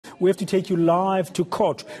we have to take you live to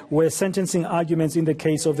court, where sentencing arguments in the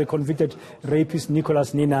case of the convicted rapist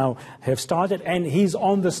Nicholas Ninow have started, and he's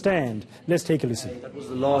on the stand. Let's take a listen. That was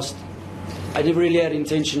the last. I never really had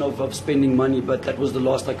intention of spending money, but that was the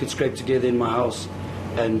last I could scrape together in my house,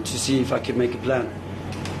 and to see if I could make a plan.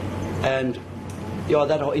 And yeah,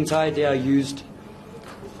 that whole entire day I used.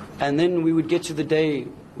 And then we would get to the day,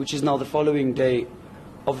 which is now the following day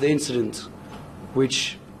of the incident,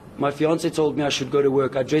 which my fiance told me I should go to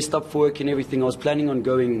work. I dressed up for work and everything. I was planning on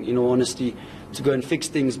going, in all honesty, to go and fix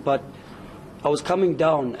things, but I was coming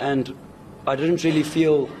down and I didn't really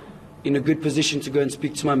feel in a good position to go and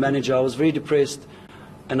speak to my manager. I was very depressed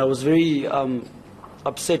and I was very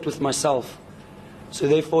upset with myself. So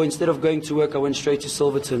therefore, instead of going to work, I went straight to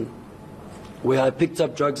Silverton, where I picked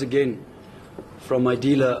up drugs again from my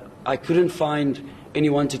dealer. I couldn't find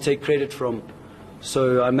anyone to take credit from.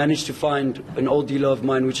 So I managed to find an old dealer of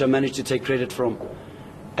mine, which I managed to take credit from,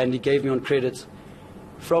 and he gave me on credit.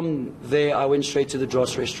 From there, I went straight to the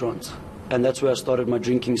Dros restaurant, and that's where I started my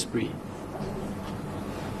drinking spree.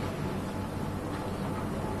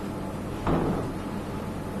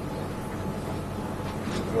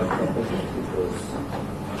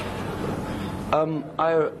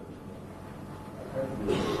 I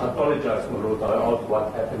apologize, Marot. I asked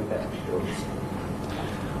what happened afterwards.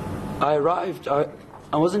 I arrived. I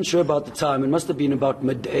wasn't sure about the time. It must have been about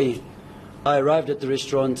midday. I arrived at the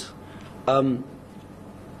restaurant. I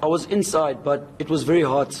was inside, but it was very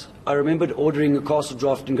hot. I remembered ordering a castle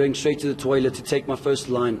draft and going straight to the toilet to take my first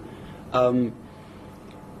line. I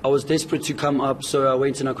was desperate to come up, so I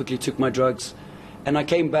went and I quickly took my drugs. And I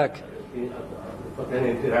came back. You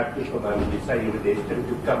say you were desperate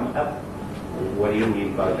to come up. What do you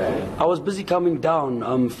mean by that? I was busy coming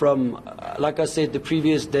down from, like I said, the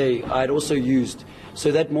previous day I had also used.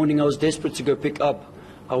 So that morning I was desperate to go pick up.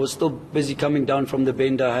 I was still busy coming down from the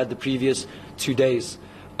bender I had the previous 2 days.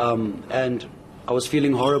 And I was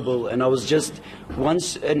feeling horrible. And I was just,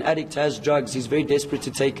 once an addict has drugs, he's very desperate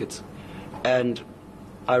to take it. And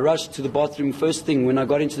I rushed to the bathroom first thing when I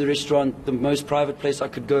got into the restaurant, the most private place I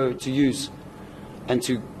could go to use and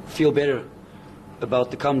to feel better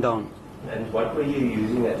about the come down. And what were you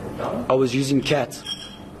using at the time? I was using cat.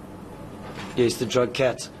 Yes, the drug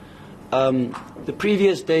cat. The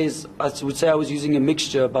previous days, I would say I was using a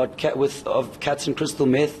mixture of cats and crystal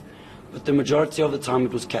meth, but the majority of the time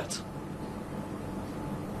it was cat.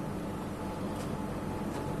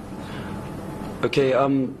 Okay,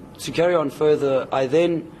 to carry on further, I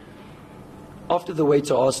then, after the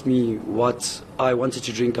waiter asked me what I wanted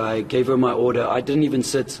to drink, I gave her my order. I didn't even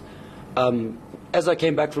sit. As I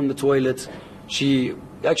came back from the toilet, she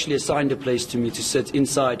actually assigned a place to me to sit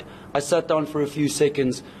inside. I sat down for a few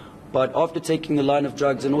seconds, but after taking the line of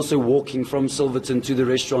drugs and also walking from Silverton to the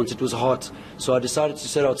restaurant, it was hot. So I decided to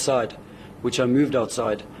sit outside, which I moved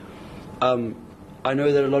outside. I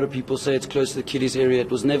know that a lot of people say it's close to the kiddies area.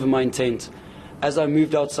 It was never my intent. As I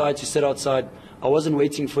moved outside to sit outside, I wasn't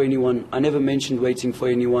waiting for anyone. I never mentioned waiting for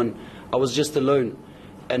anyone. I was just alone.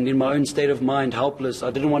 And in my own state of mind, helpless,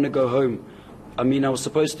 I didn't want to go home. I mean, I was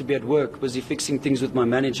supposed to be at work, busy fixing things with my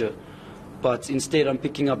manager. But instead, I'm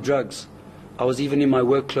picking up drugs. I was even in my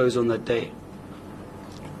work clothes on that day.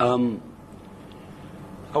 I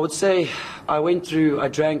would say I went through, I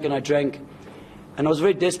drank, and I was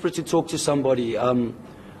very desperate to talk to somebody.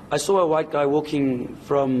 I saw a white guy walking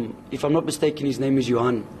from, if I'm not mistaken, his name is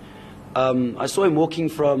Johan. I saw him walking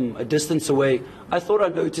from a distance away. I thought I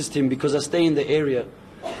noticed him because I stay in the area.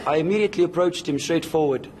 I immediately approached him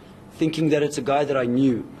straightforward, thinking that it's a guy that I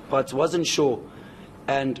knew, but wasn't sure.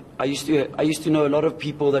 And I used to know a lot of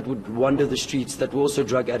people that would wander the streets that were also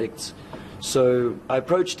drug addicts. So I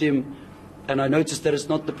approached him, and I noticed that it's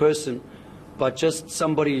not the person, but just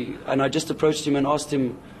somebody. And I just approached him and asked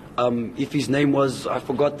him if his name was, I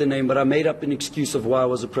forgot the name, but I made up an excuse of why I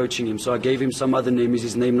was approaching him. So I gave him some other name. Is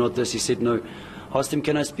his name not this? He said no. I asked him,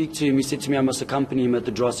 can I speak to him? He said to me, I must accompany him at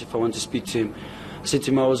the Dros if I want to speak to him. I said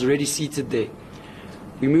to him, I was already seated there.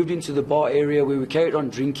 We moved into the bar area where we carried on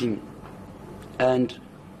drinking, and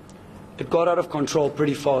it got out of control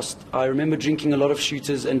pretty fast. I remember drinking a lot of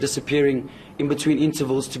shooters and disappearing in between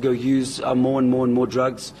intervals to go use more and more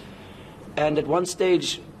drugs. And at one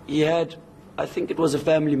stage, he had, I think it was a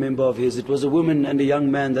family member of his. It was a woman and a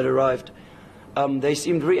young man that arrived. They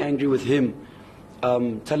seemed very angry with him,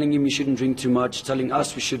 telling him he shouldn't drink too much, telling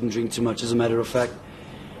us we shouldn't drink too much, as a matter of fact.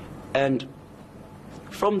 And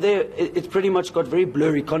from there, it pretty much got very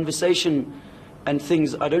blurry. Conversation and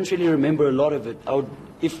things, I don't really remember a lot of it.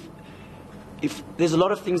 If there's a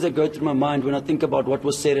lot of things that go through my mind when I think about what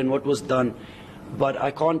was said and what was done, but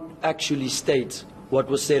I can't actually state what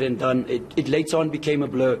was said and done. It later on became a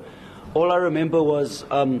blur. All I remember was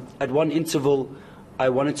at one interval, I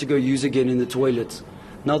wanted to go use again in the toilet.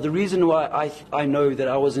 Now, the reason why I know that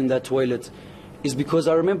I was in that toilet is because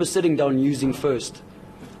I remember sitting down using first.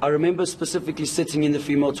 I remember specifically sitting in the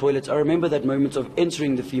female toilet. I remember that moment of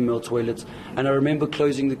entering the female toilet, and I remember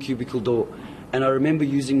closing the cubicle door, and I remember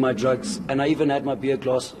using my drugs, and I even had my beer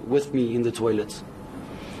glass with me in the toilet.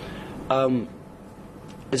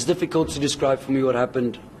 It's difficult to describe for me what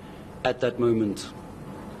happened at that moment.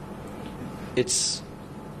 It's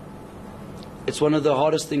one of the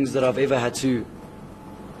hardest things that I've ever had to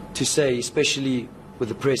say, especially with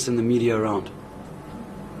the press and the media around.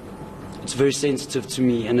 It's very sensitive to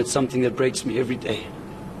me, and it's something that breaks me every day.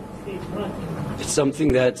 It's something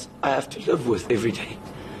that I have to live with every day.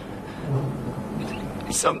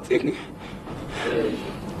 It's something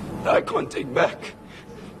that I can't take back.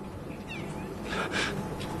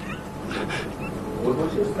 What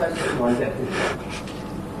was your status on that?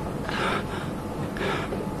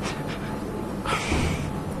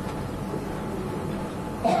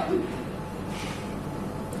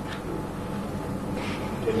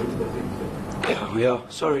 Yeah,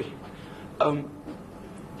 sorry. I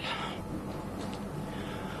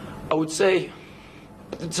would say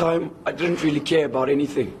at the time I didn't really care about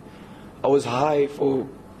anything. I was high for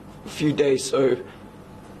a few days, so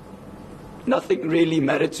nothing really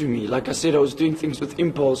mattered to me. Like I said, I was doing things with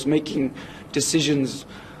impulse, making decisions,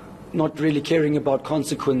 not really caring about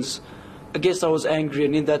consequence. I guess I was angry,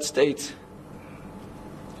 and in that state,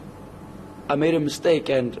 I made a mistake,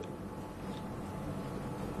 and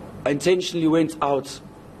I intentionally went out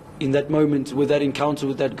in that moment with that encounter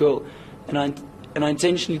with that girl, and I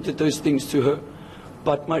intentionally did those things to her.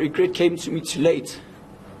 But my regret came to me too late.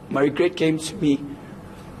 My regret came to me,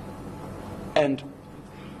 and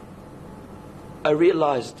I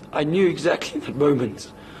realized, I knew exactly in that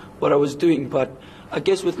moment what I was doing, but I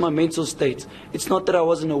guess with my mental state, it's not that I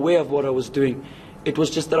wasn't aware of what I was doing. It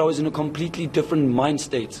was just that I was in a completely different mind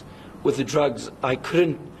state with the drugs. I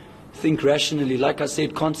couldn't think rationally. Like I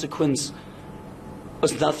said, consequence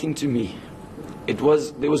was nothing to me. There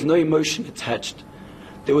was no emotion attached.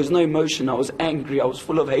 There was no emotion. I was angry. I was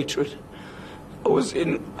full of hatred. I was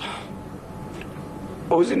in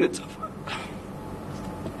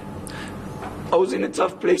a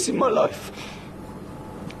tough place in my life.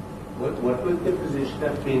 What would the position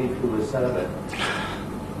have been if you were sober?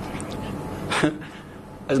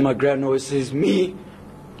 As my grand always says, me,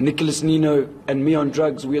 Nicholas Ninow, and me on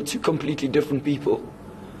drugs, we are two completely different people.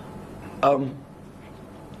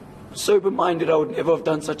 Sober-minded, I would never have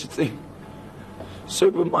done such a thing.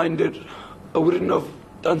 Sober-minded, I wouldn't have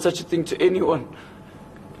done such a thing to anyone,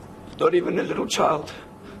 not even a little child.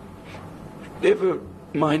 Never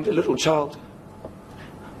mind a little child.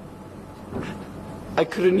 I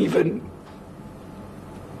couldn't even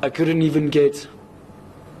get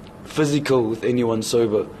physical with anyone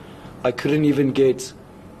sober. I could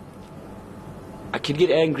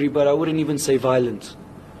get angry, but I wouldn't even say violent.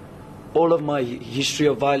 All of my history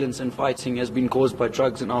of violence and fighting has been caused by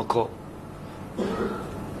drugs and alcohol.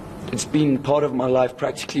 It's been part of my life,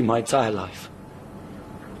 practically my entire life.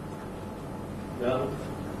 Now,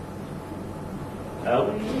 how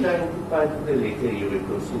were you trying to fight the liquor you were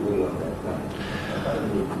consuming on that night?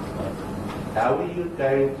 How were you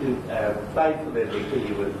trying to fight for the liquor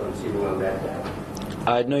you were consuming on that night?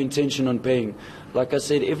 I had no intention on paying. Like I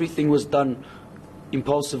said, everything was done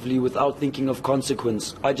impulsively without thinking of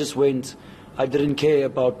consequence. I just went. I didn't care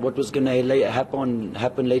about what was going to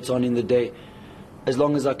happen later on in the day, as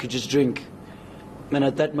long as I could just drink. And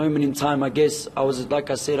at that moment in time, I guess I was, like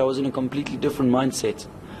I said, I was in a completely different mindset.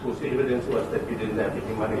 Whose evidence was that you didn't have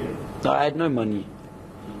any money? No, I had no money.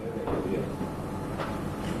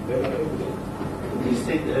 You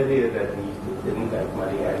said earlier that you didn't have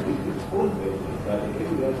money. And he told me that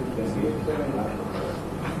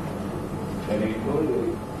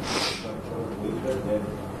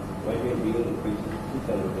why they didn't increase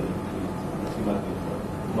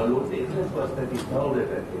My Lord's evidence was that he told her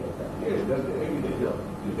that. Yes, that's the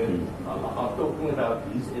evidence. I'm talking about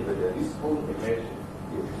his evidence. His own evidence.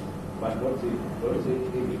 Yes. But don't say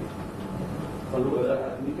evidence. My Lord,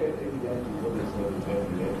 We get evidence what is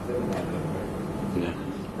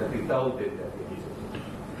that he told her that.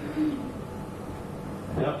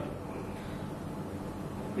 Now,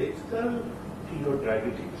 let's go to your drug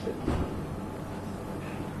addiction.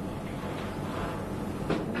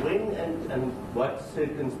 When and what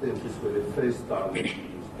circumstances were the first time you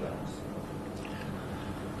used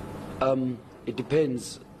drugs? It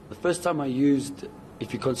depends. The first time I used,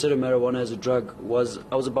 if you consider marijuana as a drug, I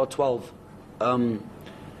was about 12.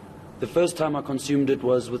 The first time I consumed it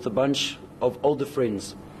was with a bunch of older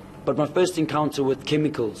friends. But my first encounter with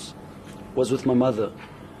chemicals was with my mother.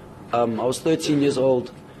 I was 13 years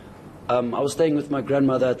old. I was staying with my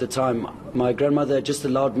grandmother at the time. My grandmother had just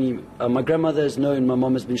allowed me, my grandmother has known my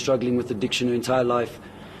mom has been struggling with addiction her entire life.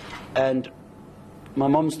 And my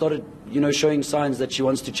mom started, showing signs that she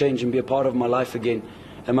wants to change and be a part of my life again.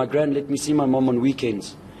 And my gran let me see my mom on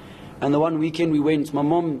weekends. And the one weekend we went, my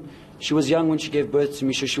mom, she was young when she gave birth to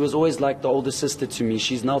me, so she was always like the older sister to me.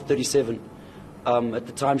 She's now 37. At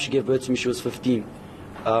the time she gave birth to me, she was 15.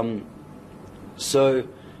 So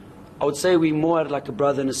I would say we more had like a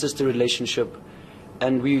brother and a sister relationship.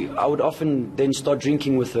 And I would often then start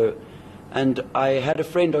drinking with her. And I had a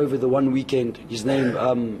friend over the one weekend. His name,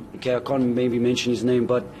 okay, I can't maybe mention his name,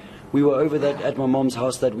 but we were over at my mom's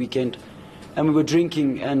house that weekend. And we were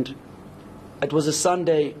drinking, and it was a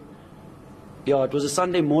Sunday. Yeah, it was a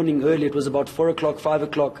Sunday morning early. It was about 4 o'clock, 5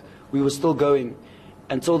 o'clock. We were still going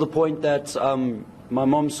until the point that my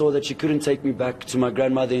mom saw that she couldn't take me back to my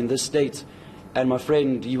grandmother in this state. And my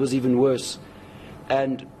friend, he was even worse.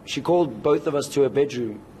 And she called both of us to her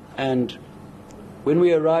bedroom. And when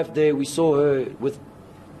we arrived there, we saw her with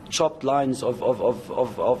chopped lines of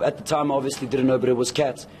at the time I obviously didn't know, but it was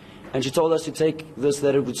cats. And she told us to take this,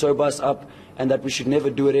 that it would sober us up, and that we should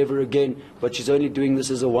never do it ever again. But she's only doing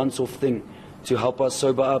this as a once-off thing to help us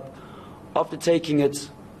sober up. After taking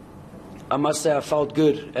it, I must say I felt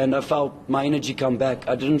good, and I felt my energy come back.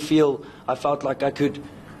 I felt like I could,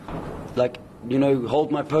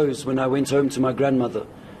 hold my pose when I went home to my grandmother,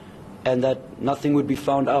 and that nothing would be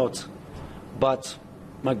found out. But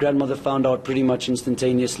my grandmother found out pretty much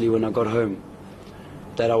instantaneously when I got home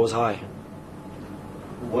that I was high.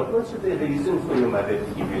 What was the reason for your mother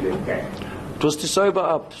to give you the cat? It was to sober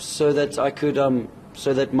up, so that I could,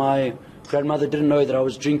 so that my grandmother didn't know that I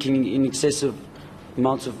was drinking in excessive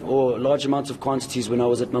amounts or large amounts of quantities when I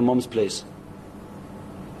was at my mom's place.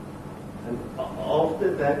 And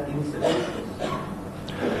after that incident?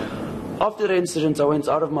 After the incident, I went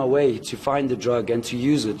out of my way to find the drug and to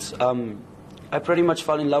use it. I pretty much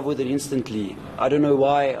fell in love with it instantly. I don't know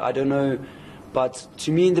why, I don't know, but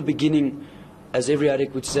to me in the beginning, as every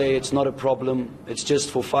addict would say, it's not a problem, it's just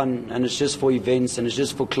for fun, and it's just for events, and it's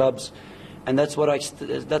just for clubs. And that's what I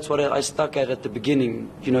stuck at the beginning,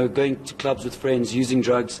 going to clubs with friends, using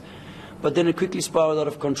drugs. But then it quickly spiraled out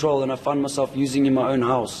of control, and I found myself using in my own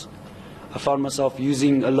house. I found myself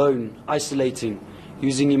using alone, isolating,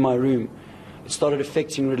 using in my room. It started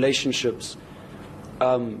affecting relationships.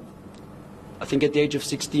 I think at the age of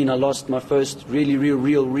 16, I lost my first really,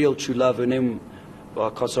 real true love. Her name, I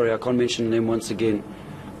can't mention her name once again.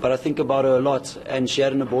 But I think about her a lot, and she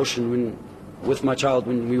had an abortion with my child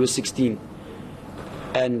when we were 16.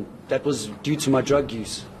 And that was due to my drug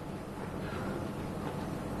use.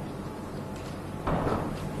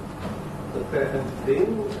 Okay, and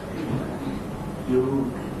then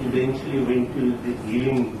you eventually went to the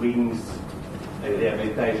Healing Wings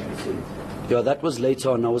rehabilitation center. Yeah, that was later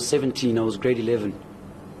on. I was 17, I was grade 11.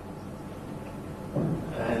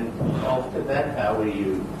 And after that, how were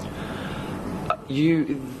you?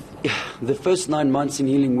 The first 9 months in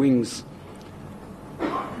Healing Wings,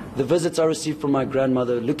 the visits I received from my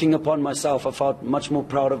grandmother, looking upon myself, I felt much more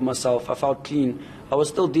proud of myself. I felt clean. I was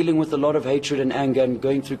still dealing with a lot of hatred and anger and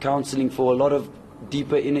going through counseling for a lot of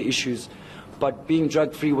deeper inner issues. But being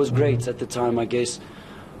drug-free was great at the time, I guess.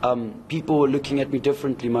 People were looking at me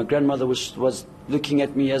differently. My grandmother was looking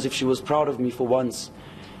at me as if she was proud of me for once.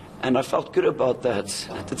 And I felt good about that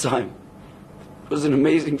at the time. It was an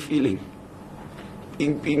amazing feeling,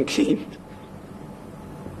 being clean.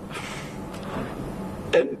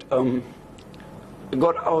 And I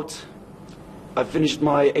got out. I finished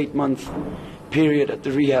my 8-month period at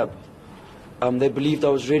the rehab. They believed I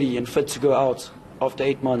was ready and fit to go out after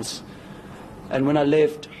 8 months. And when I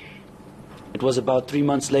left, it was about 3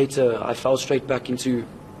 months later, I fell straight back into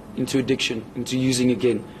addiction, into using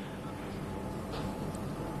again.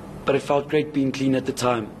 But it felt great being clean at the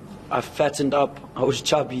time. I fattened up, I was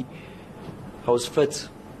chubby, I was fit,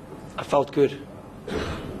 I felt good.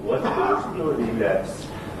 What caused your relapse?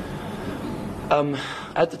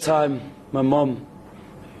 At the time, my mom,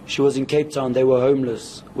 she was in Cape Town. They were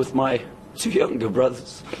homeless with my 2 younger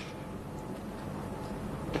brothers.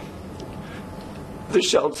 The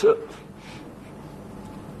shelter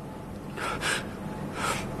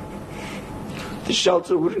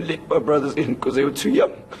wouldn't let my brothers in because they were too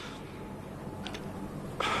young.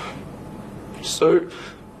 So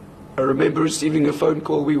I remember receiving a phone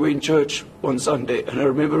call. We were in church one Sunday, and I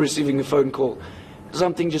remember receiving a phone call.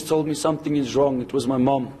 Something just told me something is wrong. It was my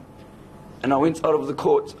mom. And I went out of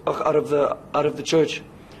the church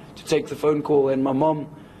to take the phone call, and my mom,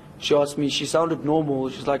 she asked me, she sounded normal.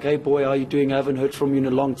 She's like, "Hey boy, how are you doing? I haven't heard from you in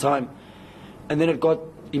a long time." And then it got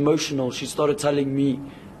emotional. She started telling me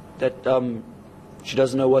that she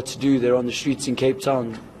doesn't know what to do. They're on the streets in Cape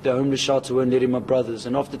Town. The homeless shelter won't let in my brothers.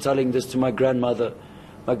 And after telling this to my grandmother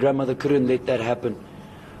couldn't let that happen.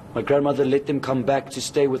 My grandmother let them come back to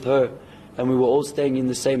stay with her, and we were all staying in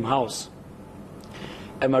the same house.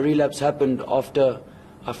 And my relapse happened after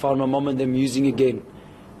I found my mom and them using again.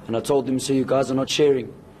 And I told them, "So you guys are not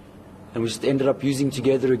sharing." And we just ended up using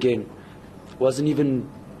together again. It wasn't even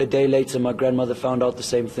a day later my grandmother found out the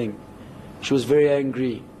same thing. She was very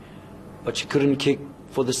angry, but she couldn't kick.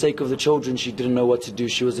 For the sake of the children, she didn't know what to do.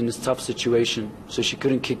 She was in this tough situation, so she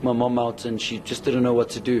couldn't kick my mom out, and she just didn't know what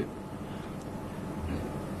to do.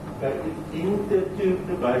 In the two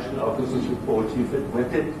probation officers' reports, you've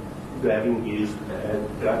admitted to having used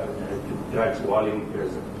drugs while in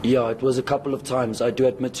prison. Yeah, it was a couple of times. I do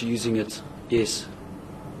admit to using it, yes.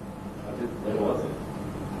 When was it?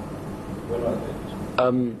 When was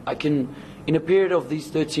it? I can, in a period of these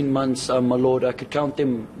 13 months, my Lord, I could count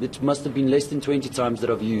them. It must have been less than 20 times that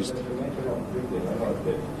I've used. You mentioned on prison. When was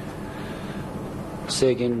that?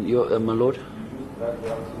 Say again, my Lord? You used drugs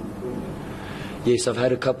whilst in prison. Yes, I've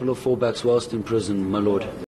had a couple of fallbacks whilst in prison, my Lord.